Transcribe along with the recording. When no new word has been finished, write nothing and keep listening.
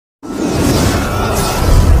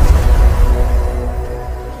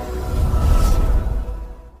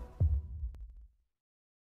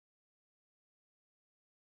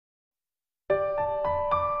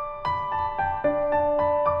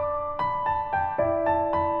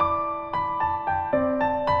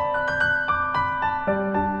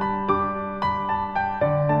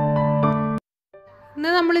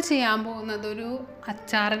നമ്മൾ ചെയ്യാൻ പോകുന്നത് ഒരു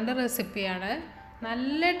അച്ചാറിൻ്റെ റെസിപ്പിയാണ്.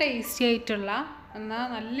 നല്ല ടേസ്റ്റി ആയിട്ടുള്ള എന്നാൽ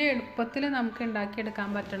നല്ല എളുപ്പത്തിൽ നമുക്ക് ഉണ്ടാക്കിയെടുക്കാൻ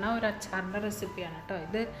പറ്റുന്ന ഒരു അച്ചാറിൻ്റെ റെസിപ്പിയാണ് കേട്ടോ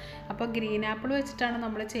ഇത്. അപ്പോൾ ഗ്രീൻ ആപ്പിൾ വെച്ചിട്ടാണ്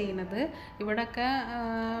നമ്മൾ ചെയ്യുന്നത്. ഇവിടെയൊക്കെ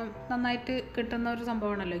നന്നായിട്ട് കിട്ടുന്ന ഒരു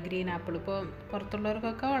സംഭവമാണല്ലോ ഗ്രീൻ ആപ്പിൾ. ഇപ്പോൾ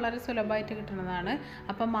പുറത്തുള്ളവർക്കൊക്കെ വളരെ സുലഭമായിട്ട് കിട്ടുന്നതാണ്.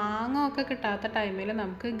 അപ്പോൾ മാങ്ങ ഒക്കെ കിട്ടാത്ത ടൈമിൽ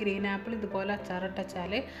നമുക്ക് ഗ്രീൻ ആപ്പിൾ ഇതുപോലെ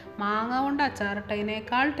അച്ചാറിട്ടാൽ മാങ്ങ കൊണ്ട്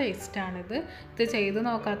അച്ചാറിട്ടതിനേക്കാൾ ടേസ്റ്റാണിത്. ഇത് ചെയ്ത്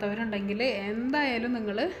നോക്കാത്തവരുണ്ടെങ്കിൽ എന്തായാലും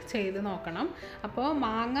നിങ്ങൾ ചെയ്ത് നോക്കണം. അപ്പോൾ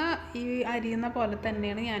മാങ്ങ ഈ അരിയുന്ന പോലെ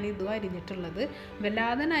തന്നെയാണ് ഞാൻ ഇതും അരിഞ്ഞിട്ടുള്ളത്.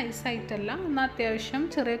 വല്ലാതെ നൈസായിട്ടല്ല, എന്നാൽ അത്യാവശ്യം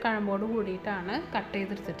ചെറിയ കഴമ്പോട് കൂടിയിട്ടാണ് കട്ട്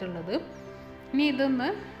ചെയ്തെടുത്തിട്ടുള്ളത്. ഇനി ഇതൊന്ന്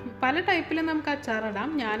പല ടൈപ്പിൽ നമുക്ക് അച്ചാറിടാം.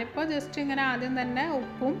 ഞാനിപ്പോൾ ജസ്റ്റ് ഇങ്ങനെ ആദ്യം തന്നെ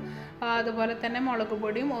ഉപ്പും അതുപോലെ തന്നെ മുളക്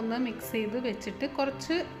പൊടിയും ഒന്ന് മിക്സ് ചെയ്ത് വെച്ചിട്ട്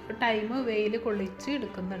കുറച്ച് ടൈം വെയിൽ കൊള്ളിച്ച്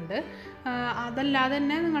എടുക്കുന്നുണ്ട്. അതല്ലാതെ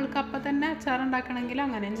തന്നെ നിങ്ങൾക്ക് അപ്പം തന്നെ അച്ചാർ ഉണ്ടാക്കണമെങ്കിൽ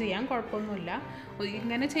അങ്ങനെയും ചെയ്യാം, കുഴപ്പമൊന്നുമില്ല.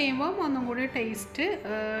 ഇങ്ങനെ ചെയ്യുമ്പോൾ ഒന്നും കൂടി ടേസ്റ്റ്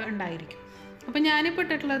ഉണ്ടായിരിക്കും. അപ്പോൾ ഞാനിപ്പോൾ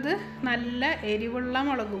ഇട്ടിട്ടുള്ളത് നല്ല എരിവുള്ള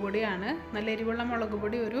മുളക് പൊടിയാണ്. നല്ല എരിവുള്ള മുളക്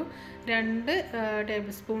പൊടി ഒരു 2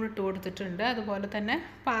 ടേബിൾ സ്പൂൺ ഇട്ട് കൊടുത്തിട്ടുണ്ട്. അതുപോലെ തന്നെ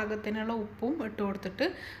പാകത്തിനുള്ള ഉപ്പും ഇട്ട് കൊടുത്തിട്ട്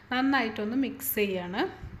നന്നായിട്ടൊന്ന് മിക്സ് ചെയ്യാണ്.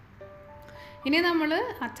 ഇനി നമ്മൾ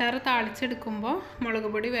അച്ചാർ താളിച്ചെടുക്കുമ്പോൾ മുളക്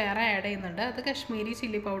പൊടി വേറെ ആഡ് ചെയ്യുന്നുണ്ട്. അത് കശ്മീരി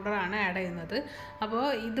ചില്ലി പൗഡറാണ് ആഡ് ചെയ്യുന്നത്. അപ്പോൾ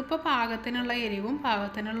ഇതിപ്പോൾ പാകത്തിനുള്ള എരിവും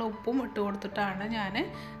പാകത്തിനുള്ള ഉപ്പും ഇട്ട് കൊടുത്തിട്ടാണ് ഞാൻ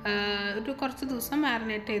ഒരു കുറച്ച് ദിവസം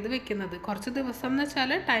മാരിനേറ്റ് ചെയ്ത് വെക്കുന്നത്. കുറച്ച് ദിവസം എന്ന്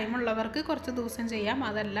വെച്ചാൽ ടൈമുള്ളവർക്ക് കുറച്ച് ദിവസം ചെയ്യാം.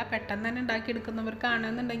 അതല്ല പെട്ടെന്ന് തന്നെ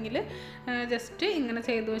ഉണ്ടാക്കിയെടുക്കുന്നവർക്കാണെന്നുണ്ടെങ്കിൽ ജസ്റ്റ് ഇങ്ങനെ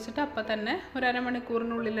ചെയ്ത് വെച്ചിട്ട് അപ്പം തന്നെ ഒരു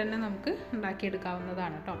അരമണിക്കൂറിനുള്ളിൽ തന്നെ നമുക്ക്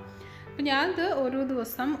ഉണ്ടാക്കിയെടുക്കാവുന്നതാണ് കേട്ടോ. അപ്പോൾ ഞാനിത് ഒരു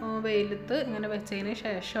ദിവസം വെയിലത്ത് ഇങ്ങനെ വെച്ചതിന്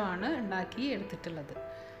ശേഷമാണ് ഉണ്ടാക്കി എടുത്തിട്ടുള്ളത്.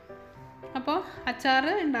 അപ്പോൾ അച്ചാർ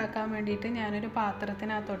ഉണ്ടാക്കാൻ വേണ്ടിയിട്ട് ഞാനൊരു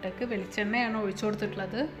പാത്രത്തിനകത്തോട്ടേക്ക് വെളിച്ചെണ്ണയാണ് ഒഴിച്ചു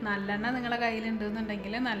കൊടുത്തിട്ടുള്ളത്. നല്ലെണ്ണ നിങ്ങളുടെ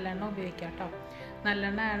കയ്യിലുണ്ടെന്നുണ്ടെങ്കിൽ നല്ലെണ്ണ ഉപയോഗിക്കാം കേട്ടോ.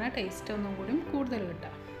 നല്ലെണ്ണയാണ് ടേസ്റ്റ് ഒന്നും കൂടി കൂടുതൽ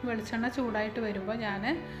കിട്ടുക. വെളിച്ചെണ്ണ ചൂടായിട്ട് വരുമ്പോൾ ഞാൻ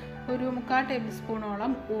ഒരു 3/4 ടേബിൾ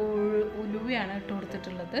സ്പൂണോളം ഉലുവയാണ് ഇട്ട്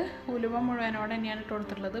കൊടുത്തിട്ടുള്ളത്. ഉലുവ മുഴുവനോടെ തന്നെയാണ് ഇട്ട്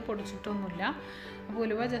കൊടുത്തിട്ടുള്ളത്, പൊടിച്ചിട്ടൊന്നുമില്ല. അപ്പോൾ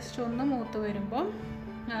ഉലുവ ജസ്റ്റ് ഒന്ന് മൂത്ത് വരുമ്പോൾ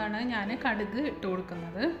ആണ് ഞാൻ കടുക് ഇട്ട്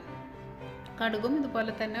കൊടുക്കുന്നത്. കടുകും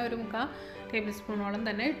ഇതുപോലെ തന്നെ ഒരു 3/4 ടേബിൾ സ്പൂണോളം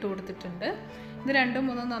തന്നെ ഇട്ട് കൊടുത്തിട്ടുണ്ട്. ഇത്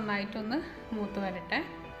 2-3 നന്നായിട്ടൊന്ന് മൂത്ത് വരട്ടെ,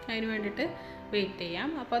 അതിന് വേണ്ടിയിട്ട് വെയിറ്റ്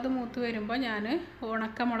ചെയ്യാം. അപ്പോൾ അത് മൂത്ത് വരുമ്പോൾ ഞാൻ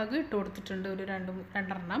ഉണക്കമുളക് ഇട്ട് കൊടുത്തിട്ടുണ്ട് ഒരു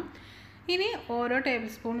 2 ഇനി ഓരോ ടേബിൾ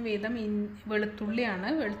സ്പൂൺ വീതം വെളുത്തുള്ളിയാണ്.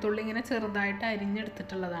 വെളുത്തുള്ളി ഇങ്ങനെ ചെറുതായിട്ട്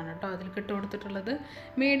അരിഞ്ഞെടുത്തിട്ടുള്ളതാണ് കേട്ടോ അതിൽ ഇട്ട് കൊടുത്തിട്ടുള്ളത്.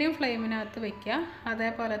 മീഡിയം ഫ്ലെയിമിനകത്ത് വയ്ക്കുക.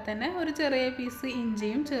 അതേപോലെ തന്നെ ഒരു ചെറിയ പീസ്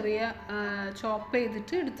ഇഞ്ചിയും ചെറിയ ചോപ്പ്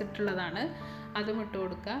ചെയ്തിട്ട് എടുത്തിട്ടുള്ളതാണ്, അതും ഇട്ട്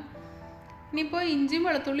കൊടുക്കുക. ഇനിയിപ്പോൾ ഇഞ്ചിയും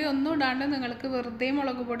വെളുത്തുള്ളി ഒന്നും ഇടാണ്ട് നിങ്ങൾക്ക് വെറുതെ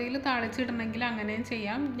മുളക് പൊടിയിൽ താളിച്ചിടണമെങ്കിൽ അങ്ങനെയും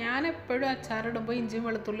ചെയ്യാം. ഞാൻ എപ്പോഴും അച്ചാറിടുമ്പോൾ ഇഞ്ചിയും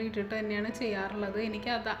വെളുത്തുള്ളി ഇട്ടിട്ട് തന്നെയാണ് ചെയ്യാറുള്ളത്.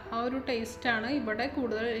 എനിക്ക് ആ ഒരു ടേസ്റ്റാണ് ഇവിടെ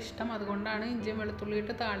കൂടുതൽ ഇഷ്ടം. അതുകൊണ്ടാണ് ഇഞ്ചിയും വെളുത്തുള്ളി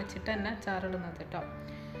ഇട്ട് താളിച്ചിട്ട് തന്നെ അച്ചാറിടുന്നത് കേട്ടോ.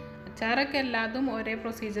 അച്ചാറൊക്കെ എല്ലാതും ഒരേ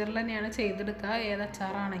പ്രൊസീജിയറിൽ തന്നെയാണ് ചെയ്തെടുക്കുക, ഏത്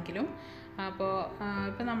അച്ചാറാണെങ്കിലും. അപ്പോൾ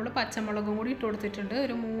ഇപ്പോൾ നമ്മൾ പച്ചമുളകും കൂടി ഇട്ട് കൊടുത്തിട്ടുണ്ട്.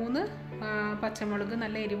 ഒരു 3 പച്ചമുളക്,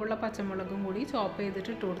 നല്ല എരിവുള്ള പച്ചമുളകും കൂടി ചോപ്പ്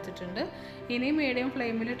ചെയ്തിട്ട് ഇട്ട് കൊടുത്തിട്ടുണ്ട്. ഇനി മീഡിയം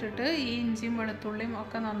ഫ്ലെയിമിലിട്ടിട്ട് ഈ ഇഞ്ചിയും വെളുത്തുള്ളിയും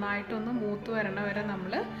ഒക്കെ നന്നായിട്ടൊന്ന് മൂത്ത് വരണ വരെ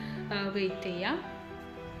നമ്മൾ വെയിറ്റ് ചെയ്യാം.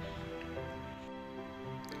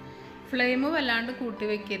 ഫ്ലെയിം വല്ലാണ്ട് കൂട്ടി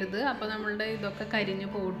വെക്കരുത്, അപ്പോൾ നമ്മളുടെ ഇതൊക്കെ കരിഞ്ഞ്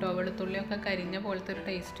പോകട്ടോ. വെളുത്തുള്ളിയൊക്കെ കരിഞ്ഞ പോലത്തെ ഒരു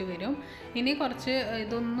ടേസ്റ്റ് വരും. ഇനി കുറച്ച്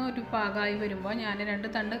ഇതൊന്നും ഒരു പാകമായി വരുമ്പോൾ ഞാൻ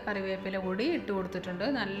 2 തണ്ട് കറിവേപ്പില കൂടി ഇട്ട് കൊടുത്തിട്ടുണ്ട്.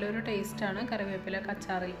 നല്ലൊരു ടേസ്റ്റാണ് കറിവേപ്പില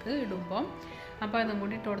അച്ചാറിലേക്ക് ഇടുമ്പോൾ. അപ്പോൾ അതും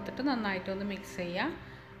കൂടി ഇട്ട് കൊടുത്തിട്ട് നന്നായിട്ടൊന്ന് മിക്സ് ചെയ്യാം.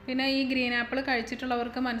 പിന്നെ ഈ ഗ്രീൻ ആപ്പിൾ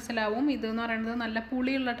കഴിച്ചിട്ടുള്ളവർക്ക് മനസ്സിലാവും, ഇതെന്ന് പറയുന്നത് നല്ല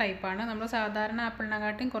പുളിയുള്ള ടൈപ്പാണ്. നമ്മൾ സാധാരണ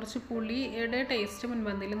ആപ്പിളിനെക്കാട്ടും കുറച്ച് പുളിയുടെ ടേസ്റ്റ്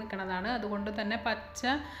മുൻപന്തിയിൽ നിൽക്കുന്നതാണ്. അതുകൊണ്ട് തന്നെ പച്ച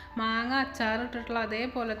മാങ്ങ അച്ചാർ ഇട്ടിട്ടുള്ള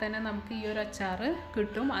അതേപോലെ തന്നെ നമുക്ക് ഈ ഒരു അച്ചാർ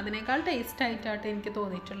കിട്ടും. അതിനേക്കാൾ ടേസ്റ്റ് ആയിട്ടാണ് എനിക്ക്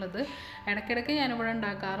തോന്നിയിട്ടുള്ളത്. ഇടയ്ക്കിടയ്ക്ക് ഞാനിവിടെ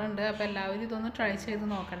ഉണ്ടാക്കാറുണ്ട്. അപ്പോൾ എല്ലാവരും ഇതൊന്ന് ട്രൈ ചെയ്ത്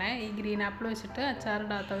നോക്കണേ. ഈ ഗ്രീൻ ആപ്പിൾ വെച്ചിട്ട് അച്ചാർ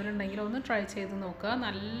ഇടാത്തവരുണ്ടെങ്കിൽ ഒന്ന് ട്രൈ ചെയ്ത് നോക്കുക.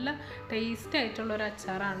 നല്ല ടേസ്റ്റ് ആയിട്ടുള്ളൊരു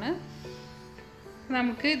അച്ചാറാണ്.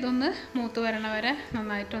 നമുക്ക് ഇതൊന്ന് മൂത്ത് വരണ വരെ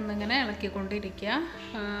നന്നായിട്ടൊന്നിങ്ങനെ ഇളക്കിക്കൊണ്ടിരിക്കുക.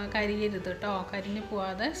 കരിയരുത് കേട്ടോ, കരിഞ്ഞ്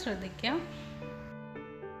പോവാതെ ശ്രദ്ധിക്കുക.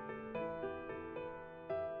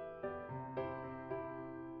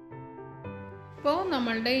 ഇപ്പോൾ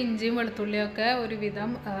നമ്മളുടെ ഇഞ്ചിയും വെളുത്തുള്ളിയൊക്കെ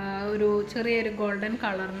ഒരുവിധം ഒരു ചെറിയൊരു ഗോൾഡൻ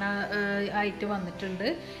കളറിന് ആയിട്ട് വന്നിട്ടുണ്ട്.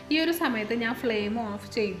 ഈ ഒരു സമയത്ത് ഞാൻ ഫ്ലെയിം ഓഫ്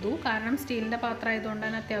ചെയ്തു, കാരണം സ്റ്റീലിൻ്റെ പാത്രം ആയതുകൊണ്ട്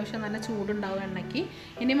തന്നെ അത്യാവശ്യം നല്ല ചൂടുണ്ടാവും എണ്ണയ്ക്ക്.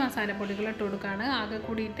 ഇനി മസാലപ്പൊടികൾ ഇട്ട് കൊടുക്കുകയാണ്. ആകെ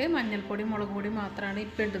കൂടിയിട്ട് മഞ്ഞൾപ്പൊടി മുളക് പൊടി മാത്രമാണ്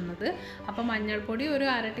ഇപ്പോൾ ഇടുന്നത്. അപ്പോൾ മഞ്ഞൾപ്പൊടി ഒരു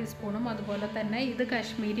 1/2 ടീസ്പൂണും അതുപോലെ തന്നെ ഇത്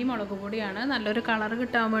കശ്മീരി മുളക് പൊടിയാണ്. നല്ലൊരു കളർ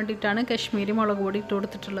കിട്ടാൻ വേണ്ടിയിട്ടാണ് കശ്മീരി മുളക് പൊടി ഇട്ട്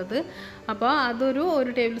കൊടുത്തിട്ടുള്ളത്. അപ്പോൾ അതൊരു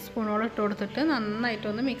 1 ടേബിൾ സ്പൂണോളം ഇട്ട് കൊടുത്തിട്ട്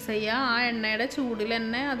നന്നായിട്ടൊന്ന് മിക്സ് ചെയ്യുക. ആ എണ്ണയുടെ ചൂടിൽ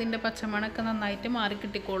തന്നെ അതിൻ്റെ പച്ചമണമൊക്കെ നന്നായിട്ട് മാറി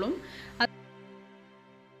കിട്ടിക്കോളും.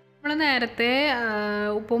 നമ്മൾ നേരത്തെ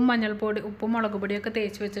ഉപ്പും മഞ്ഞൾപ്പൊടി ഉപ്പും മുളക് പൊടിയൊക്കെ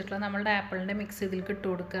തേച്ച് വെച്ചിട്ടുള്ള നമ്മളുടെ ആപ്പിളിൻ്റെ മിക്സ് ഇതിലേക്ക് ഇട്ട്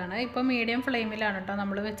കൊടുക്കുകയാണ്. ഇപ്പോൾ മീഡിയം ഫ്ലെയിമിലാണ് കേട്ടോ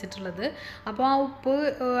നമ്മൾ വെച്ചിട്ടുള്ളത്. അപ്പോൾ ആ ഉപ്പ്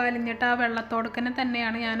അലിഞ്ഞിട്ട് ആ വെള്ളത്തോടക്കനെ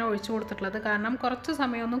തന്നെയാണ് ഞാൻ ഒഴിച്ചു കൊടുത്തിട്ടുള്ളത്. കാരണം കുറച്ച്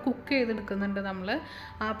സമയം ഒന്ന് കുക്ക് ചെയ്തെടുക്കുന്നുണ്ട് നമ്മൾ.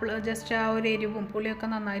 ജസ്റ്റ് ആ ഒരു എരിവും പുളിയൊക്കെ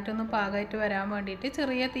നന്നായിട്ടൊന്ന് പാകമായിട്ട് വരാൻ വേണ്ടിയിട്ട്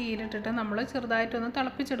ചെറിയ തീയിലിട്ടിട്ട് നമ്മൾ ചെറുതായിട്ടൊന്ന്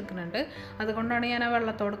തിളപ്പിച്ചെടുക്കുന്നുണ്ട്. അതുകൊണ്ടാണ് ഞാൻ ആ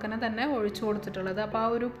വെള്ളത്തോടക്കനെ തന്നെ ഒഴിച്ചു കൊടുത്തിട്ടുള്ളത്. അപ്പോൾ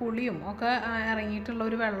ആ ഒരു പുളിയും ഒക്കെ ഇറങ്ങിയിട്ടുള്ള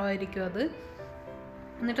ഒരു വെള്ളമായിരിക്കും അത്.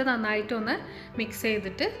 എന്നിട്ട് നന്നായിട്ടൊന്ന് മിക്സ്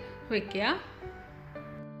ചെയ്തിട്ട് വെക്കുക.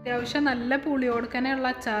 അത്യാവശ്യം നല്ല പുളിയോട് തന്നെയുള്ള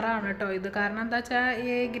അച്ചാറാണ് കേട്ടോ ഇത്. കാരണം എന്താ വെച്ചാൽ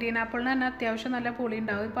ഈ ഗ്രീൻ ആപ്പിളിന് തന്നെ അത്യാവശ്യം നല്ല പുളി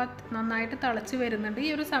ഉണ്ടാവും. ഇപ്പോൾ നന്നായിട്ട് തിളച്ച് വരുന്നുണ്ട്. ഈ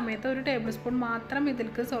ഒരു സമയത്ത് ഒരു ടേബിൾ സ്പൂൺ മാത്രം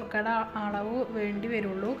ഇതിലേക്ക് സുർക്കയുടെ അളവ് വേണ്ടി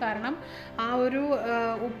വരുള്ളൂ. കാരണം ആ ഒരു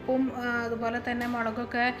ഉപ്പും അതുപോലെ തന്നെ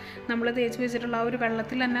മുളകൊക്കെ നമ്മൾ തേച്ച് വെച്ചിട്ടുള്ള ആ ഒരു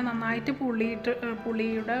വെള്ളത്തിൽ തന്നെ നന്നായിട്ട്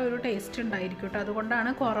പുളിയുടെ ഒരു ടേസ്റ്റ് ഉണ്ടായിരിക്കും കേട്ടോ.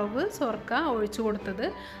 അതുകൊണ്ടാണ് കുറവ് സുർക്ക ഒഴിച്ചു കൊടുത്തത്.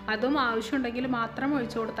 അതും ആവശ്യമുണ്ടെങ്കിൽ മാത്രം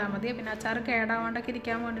ഒഴിച്ചു കൊടുത്താൽ മതി. പിന്നെ അച്ചാർ കേടാവാണ്ടൊക്കെ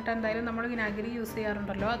ഇരിക്കാൻ വേണ്ടിയിട്ട് എന്തായാലും നമ്മൾ വിനാഗിരി യൂസ്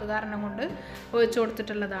ചെയ്യാറുണ്ടല്ലോ, അത് കാരണം കൊണ്ട് ഒഴിച്ചു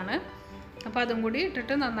കൊടുത്തിട്ടുള്ളതാണ്. അപ്പോൾ അതും കൂടി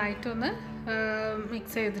ഇട്ടിട്ട് നന്നായിട്ടൊന്ന്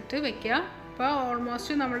മിക്സ് ചെയ്തിട്ട് വെക്കുക. അപ്പോൾ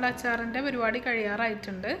ഓൾമോസ്റ്റ് നമ്മളുടെ അച്ചാറിൻ്റെ പരിപാടി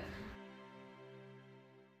കഴിയാറായിട്ടുണ്ട്.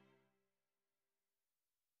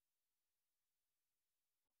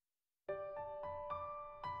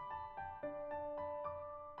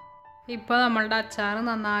 ഇപ്പോൾ നമ്മളുടെ അച്ചാർ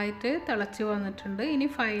നന്നായിട്ട് തിളച്ച് വന്നിട്ടുണ്ട്. ഇനി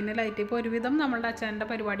ഫൈനലായിട്ട് ഇപ്പോൾ ഒരുവിധം നമ്മളുടെ അച്ചാറിൻ്റെ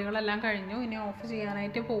പരിപാടികളെല്ലാം കഴിഞ്ഞു. ഇനി ഓഫ്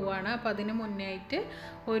ചെയ്യാനായിട്ട് പോവുകയാണ്. അപ്പോൾ അതിന് മുന്നേ ആയിട്ട്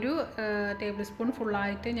ഒരു ടേബിൾ സ്പൂൺ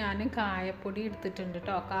ഫുള്ളായിട്ട് ഞാൻ കായപ്പൊടി എടുത്തിട്ടുണ്ട്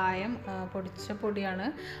കേട്ടോ. കായം പൊടിച്ച പൊടിയാണ്,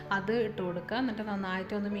 അത് ഇട്ട് കൊടുക്കുക. എന്നിട്ട്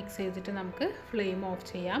നന്നായിട്ട് ഒന്ന് മിക്സ് ചെയ്തിട്ട് നമുക്ക് ഫ്ലെയിം ഓഫ്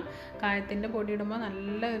ചെയ്യാം. കായത്തിൻ്റെ പൊടി ഇടുമ്പോൾ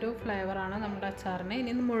നല്ലൊരു ഫ്ലേവറാണ് നമ്മുടെ അച്ചാറിന്.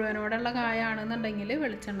 ഇനി മുഴുവനോടുള്ള കായാണെന്നുണ്ടെങ്കിൽ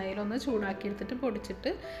വെളിച്ചെണ്ണയിലൊന്ന് ചൂടാക്കി എടുത്തിട്ട്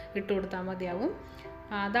പൊടിച്ചിട്ട് ഇട്ട് കൊടുത്താൽ മതിയാവും.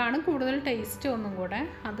 അതാണ് കൂടുതൽ ടേസ്റ്റ് ഒന്നും കൂടെ.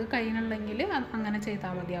 അത് കയ്യിലുണ്ടെങ്കിൽ അങ്ങനെ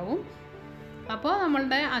ചെയ്താൽ മതിയാവും. അപ്പോൾ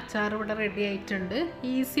നമ്മളുടെ അച്ചാർ ഇവിടെ റെഡി ആയിട്ടുണ്ട്.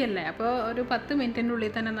 ഈസി അല്ലേ? അപ്പോൾ ഒരു 10 മിനിറ്റിൻ്റെ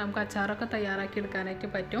ഉള്ളിൽ തന്നെ നമുക്ക് അച്ചാറൊക്കെ തയ്യാറാക്കി എടുക്കാനായിട്ട്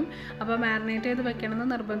പറ്റും. അപ്പോൾ മാരിനേറ്റ് ചെയ്ത് വെക്കണമെന്ന്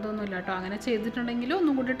നിർബന്ധമൊന്നുമില്ല കേട്ടോ. അങ്ങനെ ചെയ്തിട്ടുണ്ടെങ്കിൽ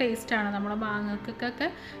ഒന്നും കൂടി ടേസ്റ്റാണ്. നമ്മൾ മാങ്ങക്കൊക്കെ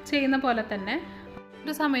ചെയ്യുന്ന പോലെ തന്നെ.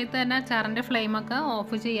 ഒരു സമയത്ത് തന്നെ അച്ചാറിൻ്റെ ഫ്ലെയിമൊക്കെ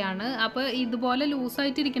ഓഫ് ചെയ്യാണ്. അപ്പോൾ ഇതുപോലെ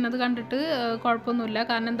ലൂസായിട്ടിരിക്കുന്നത് കണ്ടിട്ട് കുഴപ്പമൊന്നുമില്ല.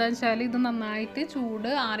 കാരണം എന്താണെന്ന് വെച്ചാൽ ഇത് നന്നായിട്ട് ചൂട്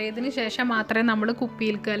ആറിയതിന് ശേഷം മാത്രമേ നമ്മൾ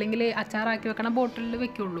കുപ്പിയിലേക്ക് അല്ലെങ്കിൽ അച്ചാറാക്കി വെക്കണ ബോട്ടിലിൽ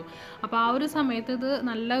വെക്കുള്ളൂ. അപ്പോൾ ആ ഒരു സമയത്ത് ഇത്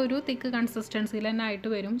നല്ല ഒരു തിക്ക് കൺസിസ്റ്റൻസിയിൽ തന്നെ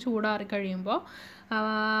ആയിട്ട് വരും ചൂടാറി കഴിയുമ്പോൾ.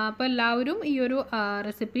 അപ്പോൾ എല്ലാവരും ഈ ഒരു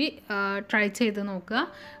റെസിപ്പി ട്രൈ ചെയ്ത് നോക്കുക.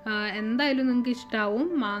 എന്തായാലും നിങ്ങൾക്ക് ഇഷ്ടമാവും.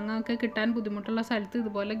 മാങ്ങ ഒക്കെ കിട്ടാൻ ബുദ്ധിമുട്ടുള്ള സ്ഥലത്ത്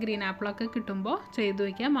ഇതുപോലെ ഗ്രീൻ ആപ്പിളൊക്കെ കിട്ടുമ്പോൾ ചെയ്ത്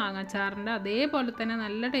വയ്ക്കുക. മാങ്ങ അച്ചാറിൻ്റെ അതേപോലെ തന്നെ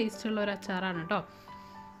നല്ല ടേസ്റ്റുള്ള ഒരു അച്ചാറാണ് കേട്ടോ.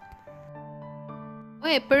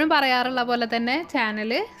 അപ്പോൾ എപ്പോഴും പറയാറുള്ള പോലെ തന്നെ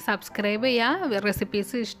ചാനൽ സബ്സ്ക്രൈബ് ചെയ്യുക.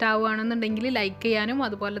 റെസിപ്പീസ് ഇഷ്ടമാവുകയാണെന്നുണ്ടെങ്കിൽ ലൈക്ക് ചെയ്യാനും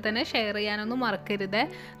അതുപോലെ തന്നെ ഷെയർ ചെയ്യാനൊന്നും മറക്കരുത്.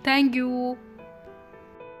 Thank you.